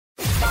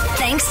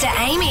Thanks to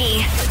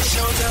Amy.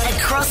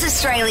 Across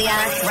Australia,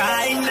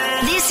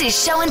 this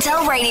is Show and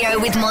Tell Radio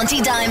with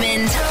Monty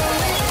Diamond.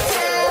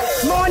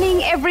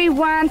 Morning,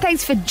 everyone.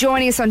 Thanks for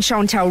joining us on Show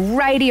and Tell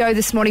Radio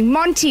this morning.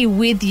 Monty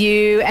with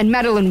you, and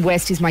Madeline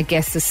West is my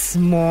guest this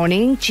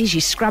morning. Geez,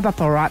 you scrub up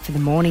all right for the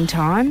morning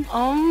time.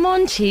 Oh,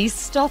 Monty,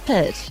 stop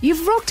it.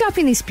 You've rocked up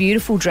in this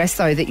beautiful dress,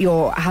 though, that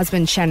your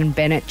husband Shannon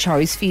Bennett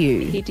chose for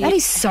you. He did. That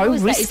is so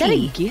risky. Is that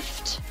a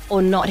gift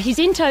or not? He's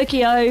in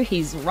Tokyo.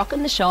 He's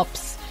rocking the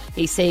shops.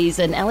 He sees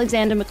an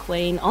Alexander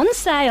McQueen on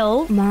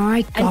sale.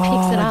 My God. And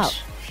picks it up.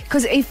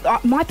 Because if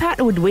my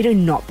partner we do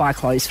not buy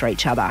clothes for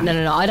each other.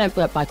 No, I don't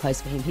buy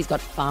clothes for him. He's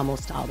got far more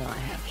style than I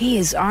have. He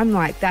is. I'm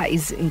like, that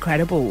is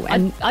incredible.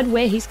 And I'd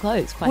wear his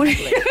clothes quite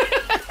happily.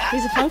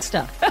 He's a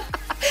funkster.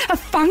 A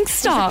funkster.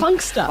 He's a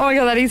funkster. Oh my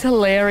God, that is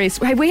hilarious.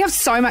 Hey, we have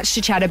so much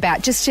to chat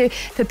about.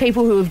 For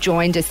people who have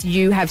joined us,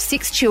 you have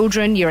 6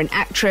 children, you're an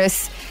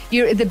actress,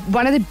 you're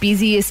one of the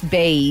busiest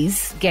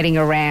bees getting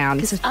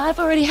around. I've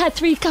already had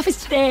 3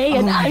 coffees today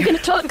and I'm going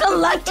to talk a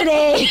lot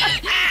today.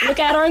 Look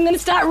out or I'm going to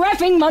start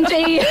rapping,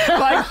 Monty.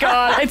 My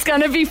God, it's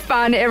going to be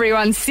fun,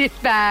 everyone. Sit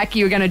back.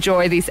 You're going to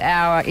enjoy this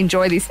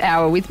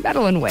hour with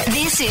Madeline West.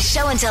 This is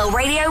Show and Tell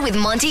Radio with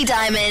Monty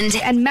Diamond.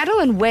 And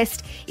Madeline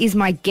West is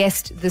my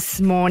guest this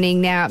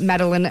morning. Now,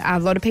 Madeline, a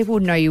lot of people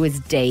would know you as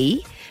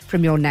Dee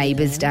from your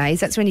Neighbours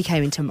days. That's when you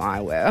came into my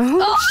world.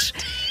 Oh,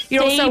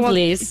 Dee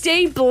Bliss.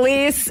 Dee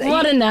Bliss.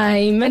 What a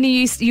name. And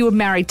you were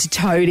married to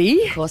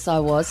Toadie. Of course I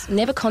was.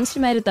 Never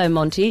consummated though,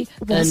 Monty.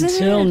 Wasn't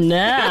until it?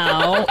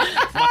 Now.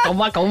 Waka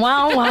waka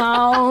wow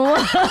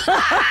wow.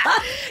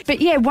 But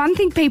yeah, one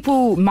thing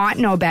people might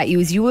know about you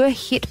is you were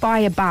hit by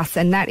a bus,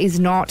 and that is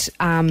not...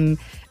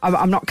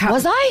 I'm not...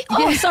 Was I?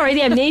 Oh, sorry,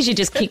 the amnesia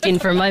just kicked in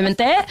for a moment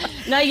there.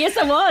 No, yes,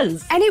 I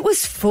was. And it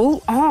was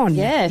full on.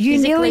 Yeah. You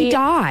nearly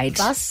died.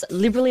 Bus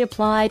liberally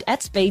applied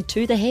at speed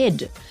to the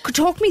head.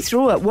 Talk me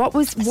through it. What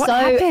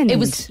happened? It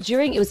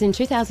was in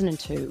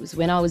 2002. It was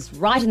when I was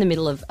right in the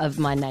middle of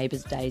my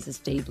Neighbours days as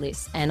Dee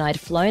Bliss, and I'd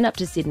flown up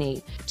to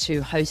Sydney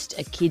to host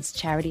a kids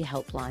charity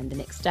helpline the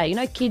next day. You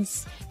know,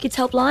 kids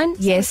helpline?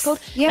 Yes. It's called?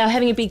 Yep. They were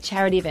having a big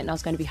charity event and I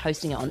was going to be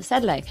hosting it on the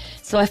Saturday.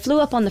 So I flew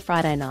up on the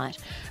Friday night.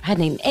 I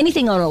hadn't eaten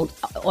anything on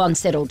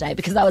set all day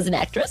because I was an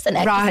actress and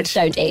actresses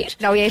don't eat.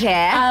 No eat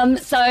hair.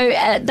 So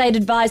they'd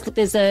advised, look,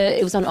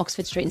 it was on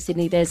Oxford Street in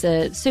Sydney, there's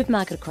a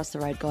supermarket across the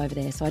road, go over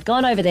there. So I'd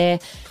gone over there,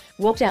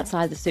 walked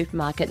outside the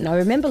supermarket, and I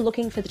remember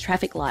looking for the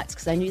traffic lights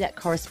because I knew that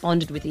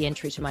corresponded with the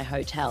entry to my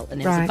hotel.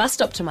 And there was a bus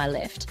stop to my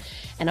left,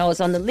 and I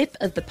was on the lip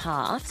of the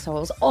path, so I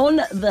was on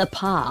the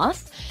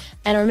path.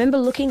 And I remember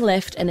looking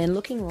left and then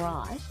looking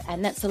right,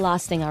 and that's the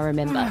last thing I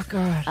remember.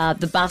 Oh, God.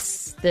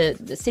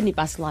 The Sydney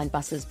bus line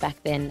buses back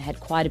then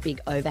had quite a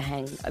big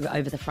overhang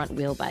over the front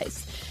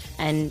wheelbase.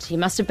 And he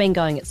must have been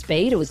going at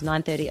speed. It was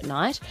 9:30 at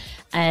night,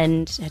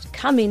 and had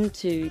come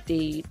into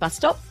the bus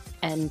stop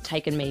and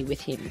taken me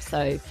with him.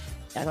 So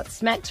I got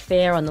smacked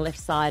fair on the left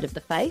side of the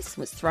face,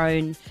 was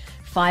thrown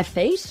 5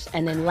 feet,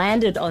 and then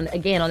landed on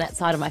that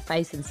side of my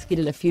face and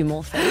skidded a few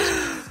more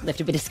feet. Left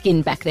a bit of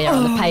skin back there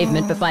on the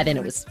pavement, but by then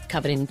it was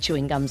covered in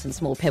chewing gums and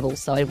small pebbles,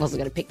 so I wasn't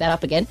going to pick that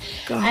up again.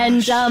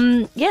 Gosh.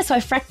 And so I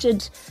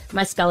fractured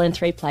my skull in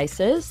 3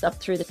 places, up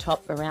through the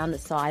top, around the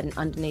side, and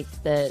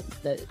underneath the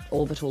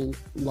orbital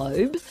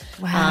lobe.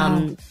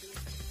 Wow.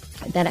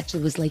 That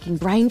actually was leaking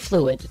brain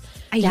fluid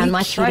down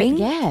my throat.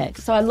 Yeah.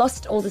 So I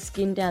lost all the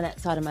skin down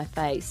that side of my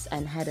face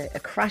and had a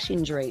crush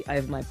injury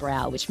over my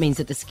brow, which means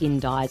that the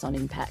skin dies on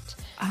impact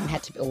and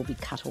had to all be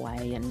cut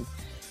away and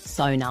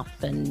sewn up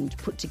and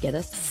put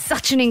together.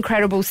 Such an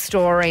incredible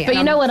story. But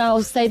you know what,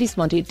 I'll say this,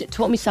 Monty, it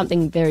taught me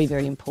something very,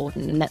 very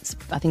important, and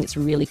I think it's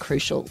really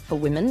crucial for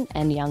women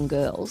and young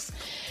girls.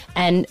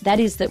 And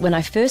that is that when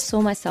I first saw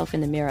myself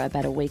in the mirror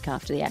about a week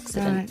after the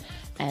accident,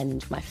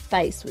 and my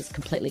face was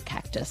completely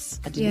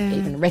cactus. I didn't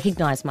even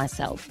recognise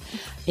myself.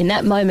 In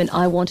that moment,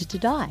 I wanted to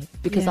die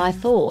because I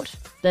thought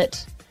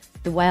that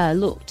the way I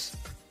looked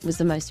was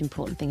the most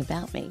important thing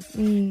about me,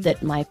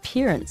 that my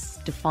appearance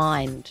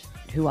defined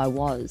who I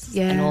was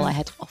and all I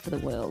had to offer the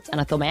world.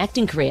 And I thought my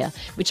acting career,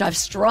 which I've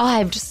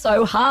strived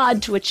so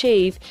hard to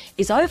achieve,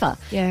 is over.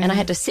 Yeah. And I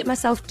had to sit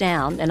myself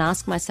down and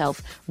ask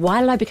myself,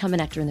 why did I become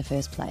an actor in the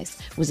first place?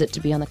 Was it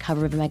to be on the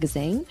cover of a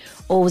magazine,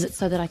 or was it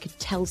so that I could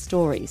tell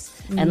stories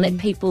and let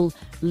people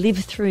live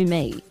through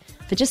me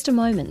for just a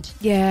moment?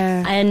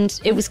 Yeah. And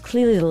it was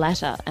clearly the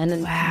latter.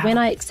 And when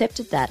I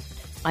accepted that,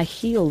 I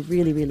healed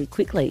really, really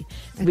quickly.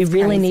 We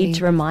really need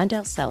to remind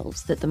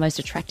ourselves that the most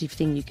attractive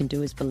thing you can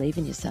do is believe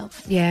in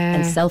yourself. Yeah.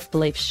 And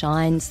self-belief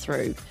shines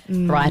through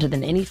brighter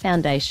than any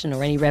foundation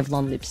or any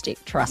Revlon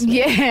lipstick, trust me.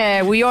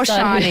 Yeah, well, you're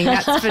shining,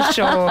 that's for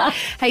sure.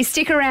 Hey,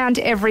 stick around,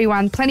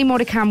 everyone. Plenty more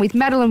to come with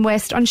Madeline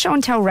West on Show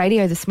and Tell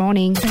Radio this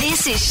morning.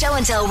 This is Show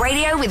and Tell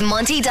Radio with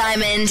Monty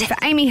Diamond. For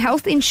Amy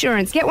Health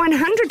Insurance, get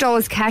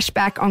 $100 cash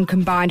back on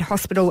combined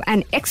hospital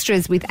and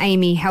extras with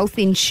Amy Health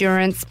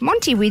Insurance.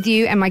 Monty with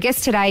you, and my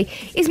guest today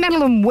is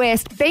Madeline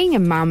West. Being a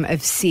mum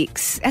of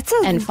 6,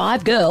 and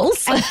 5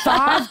 girls. And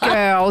 5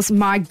 girls,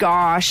 my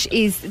gosh,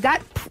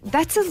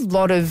 that's a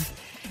lot of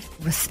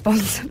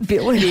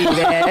responsibility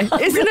there,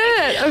 isn't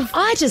it?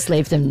 I just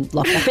leave them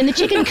locked up in the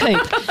chicken coop.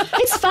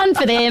 It's fun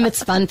for them.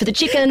 It's fun for the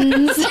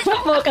chickens.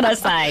 What more can I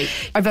say?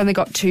 I've only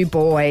got 2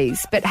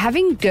 boys, but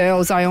having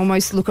girls, I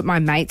almost look at my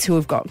mates who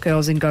have got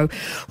girls and go,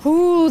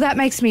 ooh, that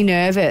makes me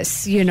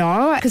nervous, you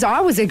know? Because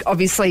I was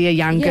obviously a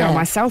young girl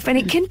myself, and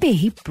it can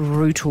be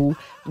brutal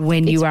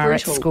when you are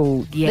at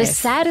school. Yes. The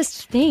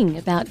saddest thing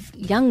about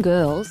young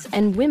girls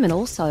and women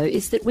also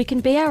is that we can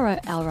be our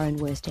own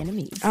worst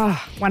enemies. Oh,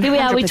 100%. Here we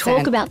are, we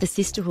talk about the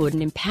sisterhood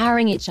and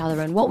empowering each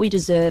other and what we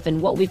deserve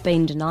and what we've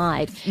been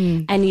denied,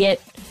 and yet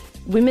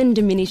women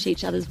diminish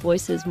each other's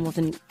voices more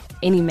than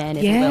any man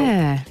ever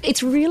will.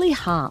 It's really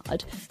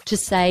hard to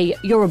say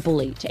you're a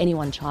bully to any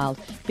one child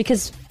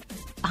because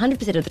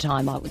 100% of the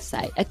time, I would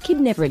say, a kid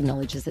never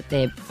acknowledges that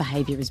their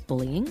behaviour is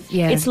bullying.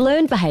 Yeah. It's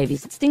learned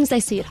behaviours. It's things they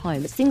see at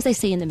home. It's things they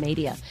see in the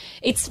media.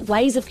 It's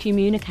ways of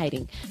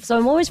communicating. So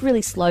I'm always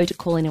really slow to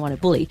call anyone a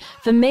bully.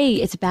 For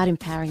me, it's about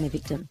empowering the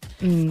victim,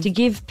 to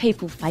give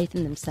people faith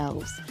in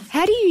themselves.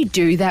 How do you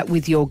do that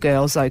with your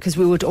girls, though? Because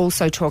we were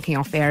also talking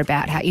off air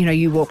about how, you know,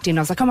 you walked in,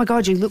 I was like, oh, my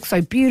God, you look so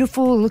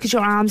beautiful. Look at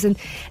your arms. And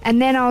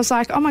then I was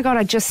like, oh, my God,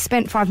 I just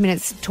spent 5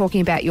 minutes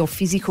talking about your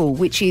physical,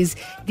 which is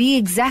the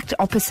exact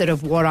opposite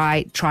of what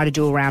I try to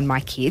do around my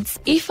kids.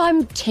 If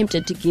I'm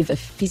tempted to give a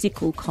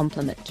physical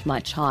compliment to my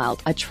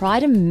child, I try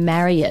to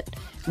marry it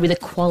with a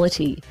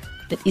quality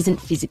that isn't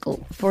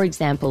physical. For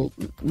example,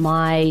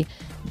 my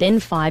then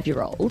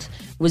 5-year-old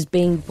was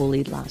being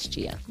bullied last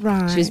year.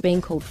 Right. She was being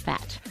called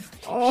fat.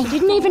 She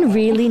didn't even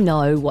really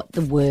know what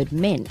the word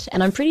meant,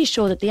 and I'm pretty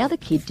sure that the other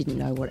kid didn't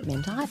know what it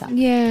meant either.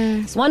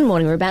 Yeah. So one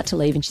morning we're about to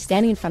leave and she's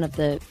standing in front of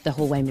the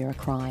hallway mirror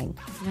crying.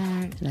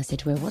 Right. And I said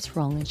to her, what's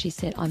wrong? And she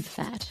said, I'm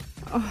fat.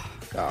 Oh,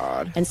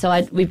 God. And so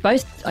I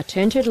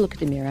turned to her to look at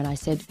the mirror and I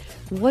said,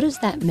 what does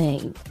that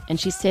mean? And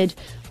she said,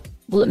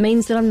 well, it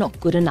means that I'm not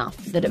good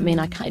enough. It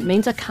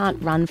means I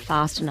can't run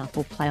fast enough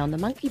or play on the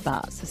monkey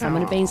bars. So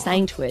someone had been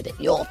saying to her that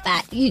you're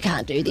fat, you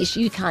can't do this,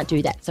 you can't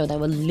do that. So they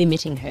were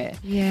limiting her.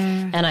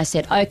 Yeah. And I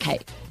said, okay,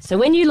 so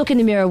when you look in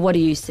the mirror, what do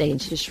you see? And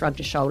she just shrugged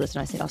her shoulders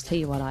and I said, I'll tell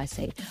you what I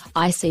see.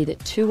 I see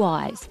that 2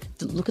 eyes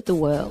that look at the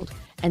world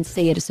and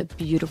see it as a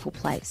beautiful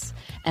place.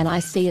 And I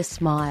see a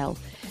smile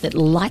that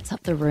lights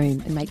up the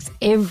room and makes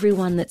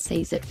everyone that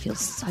sees it feel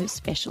so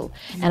special.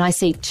 And I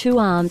see 2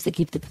 arms that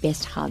give the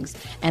best hugs.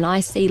 And I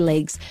see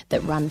legs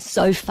that run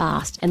so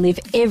fast and live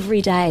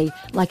every day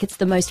like it's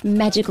the most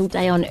magical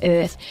day on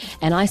earth.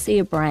 And I see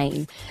a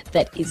brain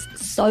that is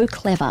so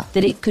clever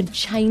that it could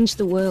change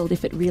the world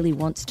if it really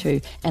wants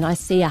to. And I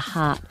see a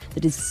heart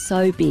that is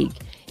so big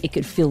it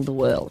could fill the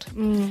world.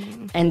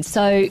 And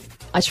so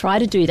I try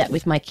to do that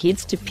with my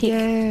kids, to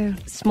pick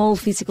small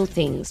physical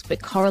things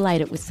but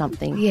correlate it with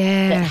something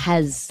that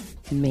has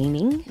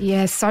meaning.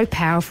 Yeah, so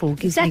powerful.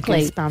 Gives me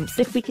goosebumps.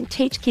 If we can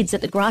teach kids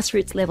at the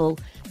grassroots level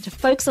to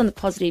focus on the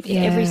positive in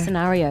every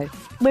scenario,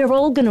 we're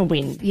all going to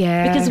win.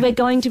 Yeah. Because we're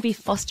going to be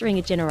fostering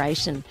a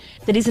generation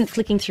that isn't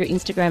flicking through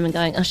Instagram and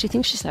going, oh, she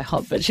thinks she's so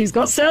hot, but she's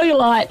got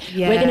cellulite.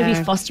 Yeah. We're going to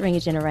be fostering a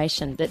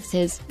generation that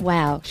says,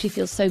 wow, she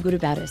feels so good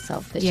about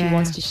herself that she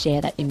wants to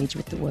share that image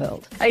with the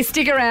world. Hey,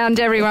 stick around,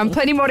 everyone.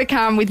 Plenty more to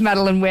come with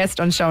Madeline West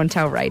on Show and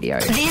Tell Radio.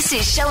 This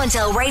is Show and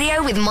Tell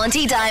Radio with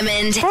Monty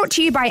Diamond. Brought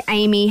to you by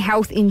Amy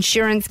Health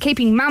Insurance,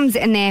 keeping mums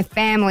and their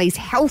families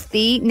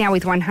healthy, now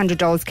with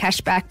 $100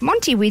 cash back.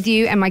 Monty with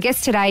you, and my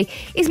guest today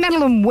is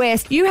Madeline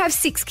West. You have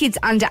 6 kids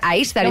under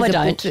 8. No, I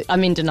don't.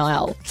 I'm in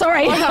denial.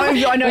 Sorry.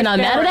 I know, when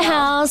I'm out of the enough.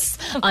 house,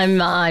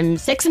 I'm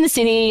Sex in the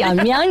City,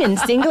 I'm young and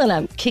single and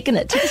I'm kicking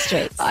it to the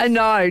streets. I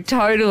know,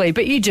 totally.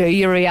 But you do.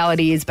 Your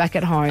reality is back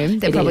at home.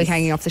 They're probably is.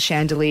 hanging off the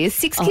chandeliers.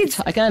 6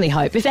 kids. I can only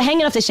hope. If they're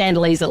hanging off the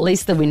chandeliers, at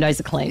least the windows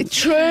are clean.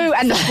 True.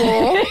 And the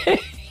floor.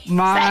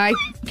 My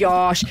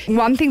gosh.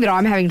 One thing that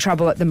I'm having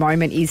trouble at the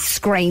moment is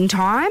screen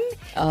time.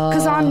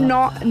 Because I'm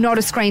not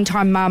a screen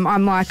time mum.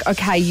 I'm like,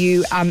 okay,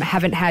 you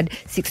haven't had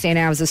 16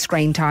 hours of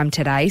screen time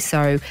today,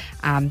 so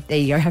there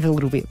you go, have a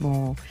little bit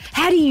more.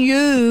 How do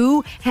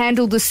you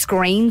handle the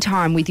screen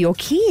time with your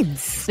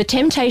kids? The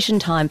temptation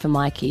time for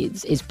my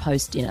kids is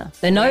post-dinner.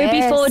 They know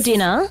before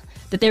dinner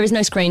that there is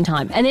no screen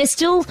time. And they're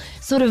still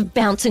sort of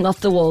bouncing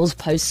off the walls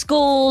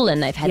post-school,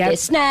 and they've had their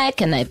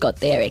snack and they've got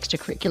their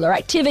extracurricular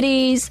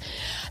activities.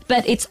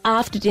 But it's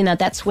after dinner,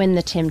 that's when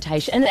the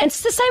temptation... And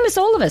it's the same as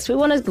all of us. We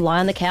want to lie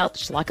on the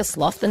couch like a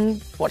sloth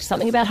and watch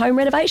something about home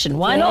renovation.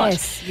 Why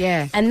not?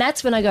 Yeah. And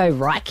that's when I go,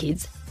 right,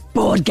 kids,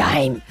 board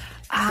game.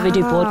 So we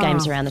do board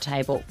games around the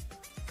table.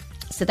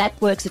 So that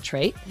works a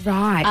treat.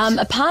 Right.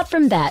 Apart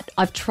from that,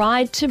 I've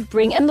tried to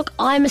bring... And look,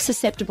 I'm as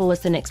susceptible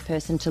as the next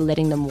person to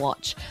letting them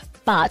watch.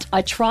 But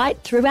I try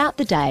throughout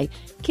the day,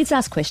 kids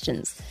ask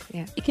questions.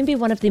 Yeah. It can be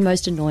one of the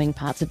most annoying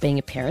parts of being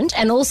a parent,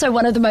 and also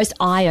one of the most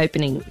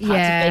eye-opening parts of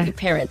being a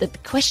parent, that the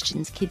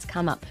questions kids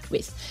come up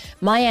with.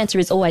 My answer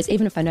is always,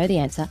 even if I know the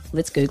answer,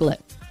 let's Google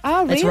it.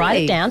 Oh, really? Let's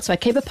write it down. So I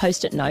keep a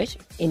Post-it note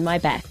in my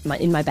bag.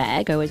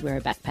 I always wear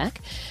a backpack.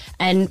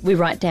 And we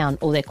write down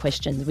all their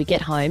questions. We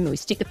get home and we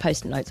stick the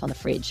Post-it notes on the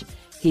fridge.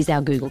 here's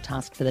our Google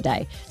task for the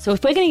day. So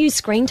if we're going to use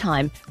screen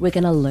time, we're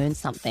going to learn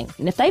something.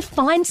 And if they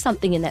find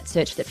something in that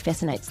search that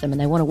fascinates them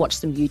and they want to watch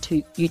some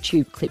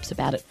YouTube clips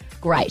about it,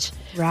 great.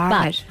 Right.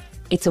 But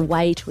it's a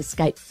way to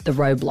escape the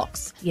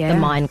Roblox, Yeah.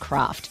 the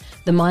Minecraft,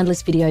 the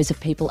mindless videos of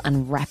people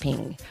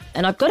unwrapping.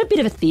 And I've got a bit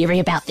of a theory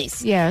about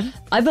this. Yeah.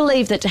 I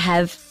believe that to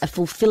have a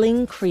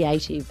fulfilling,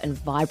 creative and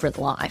vibrant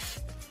life,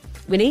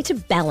 we need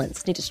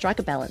to strike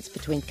a balance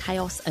between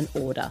chaos and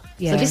order.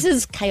 Yeah. So this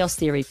is chaos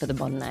theory for the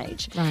modern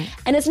age. Right.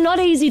 And it's not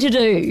easy to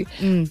do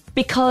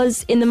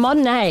because in the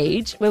modern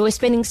age where we're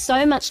spending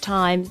so much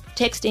time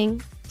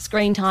texting,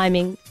 screen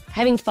timing,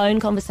 having phone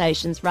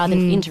conversations rather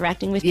than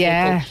interacting with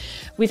Yeah. people,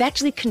 we've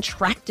actually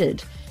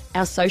contracted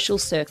our social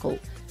circle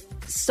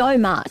so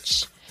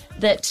much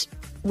that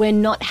we're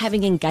not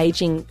having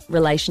engaging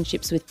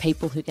relationships with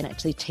people who can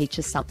actually teach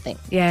us something.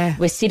 Yeah.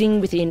 We're sitting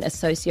within a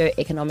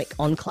socio-economic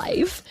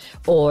enclave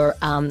or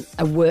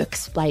a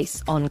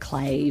workspace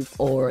enclave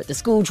or the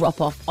school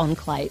drop-off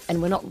enclave,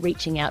 and we're not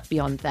reaching out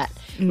beyond that.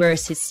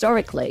 Whereas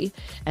historically,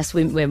 as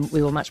when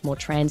we were much more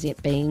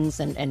transient beings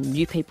and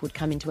new people would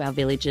come into our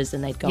villages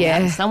and they'd go Yeah.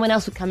 out and someone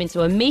else would come in, so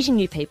we're meeting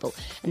new people,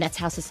 and that's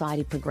how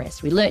society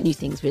progressed. We learnt new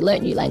things, we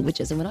learnt new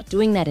languages, and we're not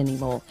doing that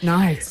anymore.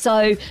 No.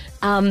 So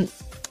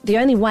the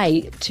only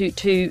way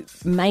to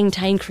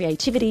maintain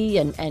creativity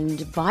and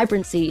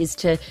vibrancy is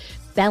to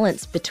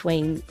balance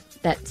between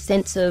that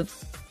sense of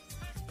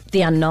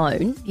the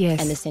unknown Yes.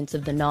 and the sense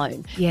of the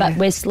known. Yeah. But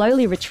we're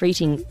slowly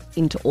retreating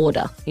into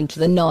order, into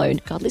the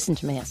known. God, listen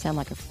to me. I sound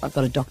like I've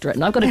got a doctorate,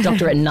 and I've got a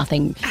doctorate in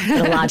nothing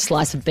but a large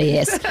slice of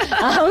BS.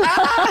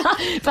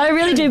 But I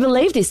really do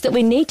believe this, that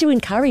we need to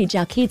encourage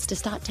our kids to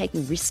start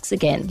taking risks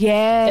again.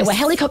 Yes. That we're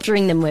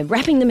helicoptering them, we're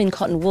wrapping them in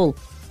cotton wool.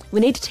 We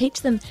need to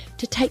teach them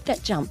to take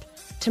that jump,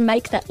 to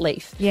make that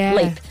leap,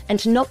 and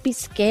to not be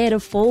scared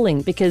of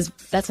falling, because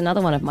that's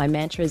another one of my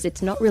mantras.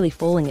 It's not really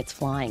falling, it's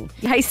flying.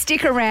 Hey,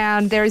 stick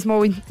around. There is more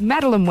with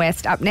Madeline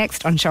West up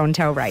next on Show and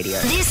Tell Radio.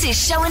 This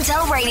is Show and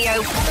Tell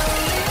Radio.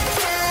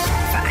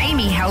 For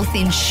Amy Health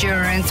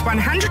Insurance,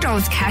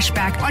 $100 cash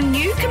back on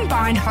new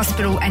combined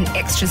hospital and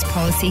extras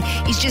policy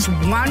is just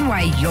one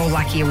way you're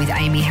luckier with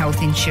Amy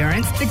Health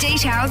Insurance. For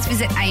details,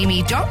 visit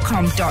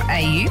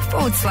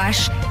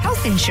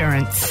amy.com.au/health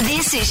insurance.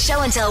 This is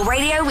Show and Tell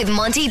Radio with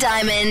Monty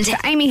Diamond. For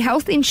Amy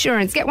Health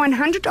Insurance, get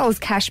 $100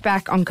 cash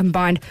back on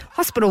combined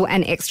hospital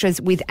and extras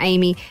with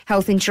Amy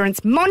Health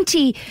Insurance.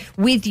 Monty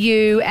with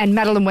you, and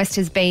Madeline West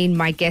has been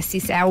my guest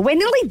this hour. We're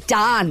nearly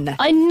done.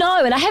 I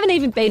know, and I haven't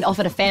even been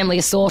offered a family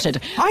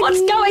assorted. What's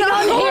going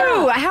on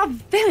here? How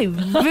very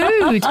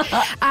rude.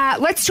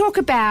 Let's talk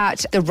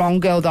about The Wrong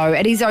Girl, though.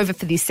 It is over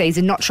for this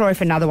season. Not sure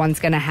if another one's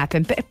going to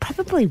happen, but it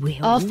probably will.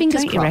 Oh,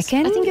 fingers don't you crossed.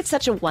 reckon? I think it's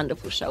such a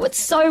wonderful show. It's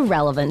so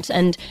relevant,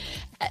 and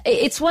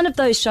it's one of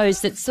those shows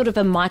that's sort of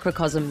a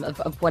microcosm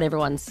of what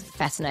everyone's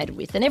fascinated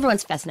with, and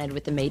everyone's fascinated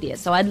with the media.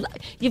 So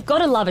you've got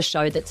to love a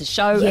show that's a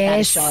show about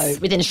a show,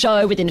 within a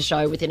show, within a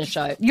show, within a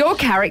show. Your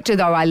character,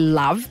 though, I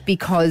love,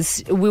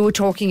 because we were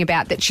talking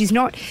about that she's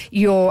not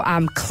your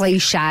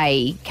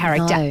cliche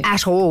character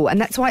at all, and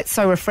that's why it's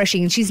so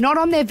refreshing. And she's not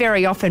on there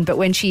very often, but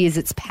when she is,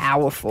 it's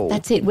powerful.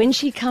 That's it. When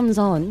she comes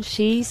on,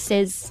 she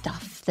says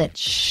stuff that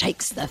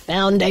shakes the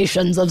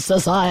foundations of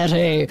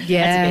society.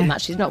 Yeah. That's a bit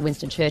much. She's not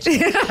Winston Churchill.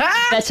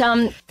 But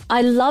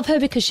I love her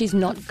because she's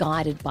not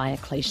guided by a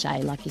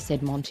cliche, like you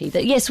said, Monty.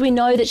 That yes, we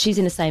know that she's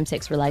in a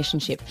same-sex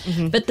relationship,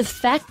 but the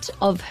fact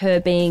of her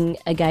being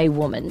a gay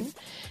woman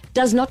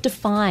does not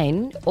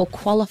define or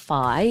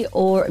qualify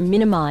or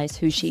minimise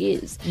who she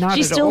is. Not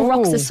She at still all.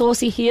 rocks a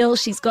saucy heel.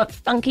 She's got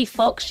funky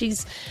fox.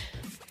 She's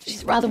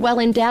rather well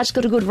endowed. She's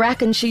got a good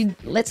rack and she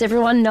lets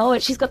everyone know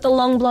it. She's got the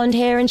long blonde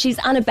hair and she's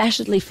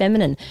unabashedly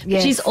feminine. But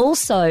Yes. she's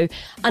also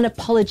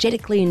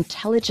unapologetically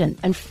intelligent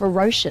and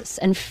ferocious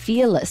and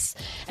fearless.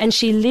 And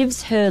she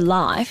lives her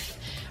life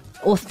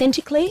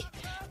authentically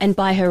and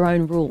by her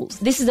own rules.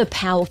 This is a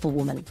powerful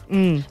woman,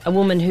 a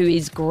woman who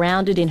is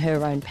grounded in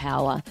her own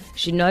power.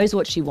 She knows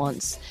what she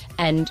wants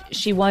and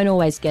she won't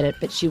always get it,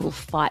 but she will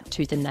fight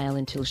tooth and nail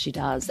until she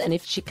does. And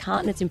if she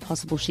can't and it's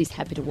impossible, she's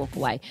happy to walk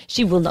away.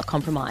 She will not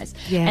compromise.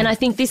 Yeah. And I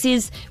think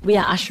we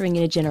are ushering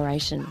in a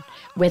generation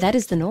where that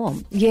is the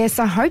norm. Yes,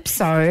 I hope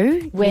so.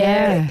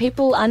 Where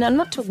people, and I'm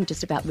not talking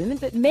just about women,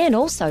 but men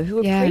also, who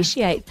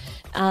appreciate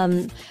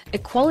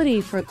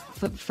equality for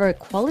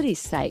equality's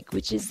sake,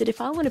 which is that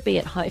if I want to be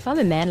at home, if I'm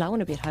a man and I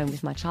want to be at home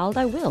with my child,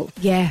 I will.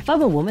 Yeah. If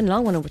I'm a woman and I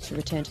want to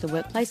return to the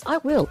workplace, I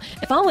will.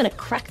 If I want to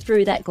crack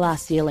through that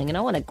glass ceiling and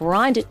I want to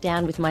grind it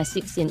down with my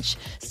 6-inch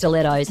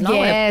stilettos and I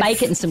want Yes. to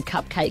bake it in some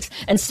cupcakes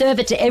and serve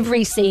it to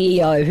every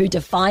CEO who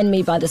defined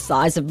me by the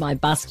size of my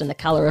bust and the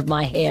colour of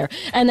my hair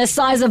and the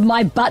size of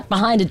my butt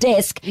behind a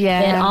desk,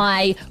 then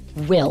I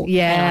will.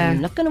 Yeah. And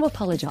I'm not going to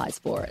apologise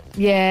for it.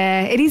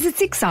 Yeah, it is.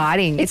 It's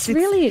exciting. It's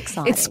really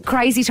exciting. It's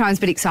crazy times,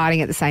 but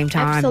exciting at the same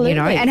time. Absolutely. You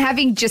know, and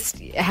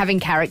having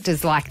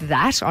characters like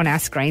that on our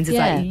screens is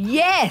like,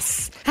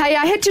 yes. Hey,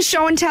 head to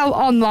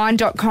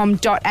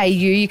showandtellonline.com.au.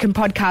 You can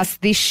podcast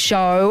this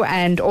show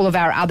and all of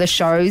our other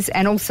shows.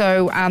 And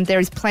also there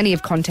is plenty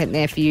of content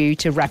there for you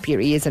to wrap your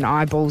ears and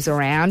eyeballs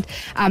around.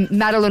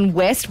 Madeline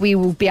West, we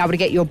will be able to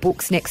get your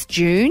books next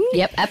June.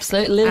 Yep,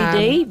 absolutely.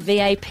 Lily D,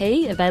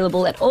 VAP,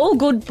 available at all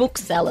good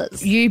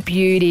booksellers. You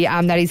beauty.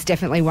 That is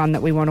definitely one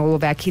that we want all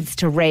of our kids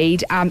to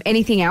read.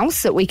 Anything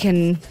else that we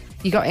can...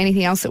 You got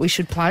anything else that we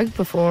should plug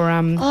before...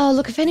 Oh,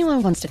 look, if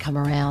anyone wants to come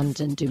around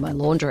and do my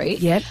laundry,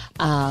 yep.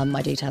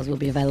 My details will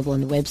be available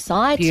on the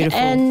website. Beautiful.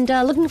 And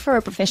looking for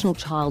a professional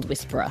child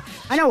whisperer.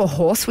 I know a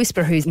horse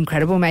whisperer who's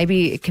incredible.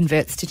 Maybe it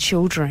converts to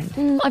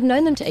children. I've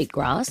known them to eat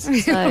grass,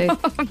 so...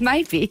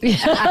 Maybe.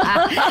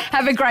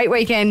 Have a great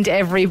weekend,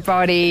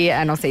 everybody,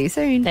 and I'll see you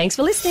soon. Thanks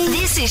for listening.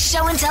 This is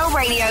Show and Tell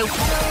Radio.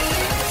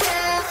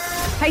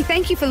 Hey,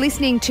 thank you for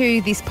listening to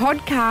this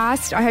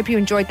podcast. I hope you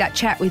enjoyed that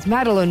chat with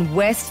Madeline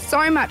West.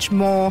 So much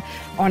more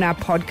on our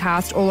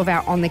podcast, all of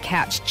our On the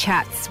Couch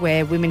chats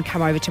where women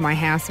come over to my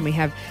house and we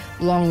have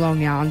long, long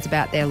yarns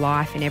about their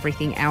life and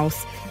everything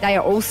else. They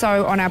are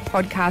also on our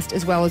podcast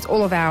as well as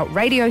all of our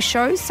radio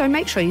shows, so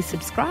make sure you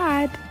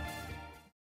subscribe.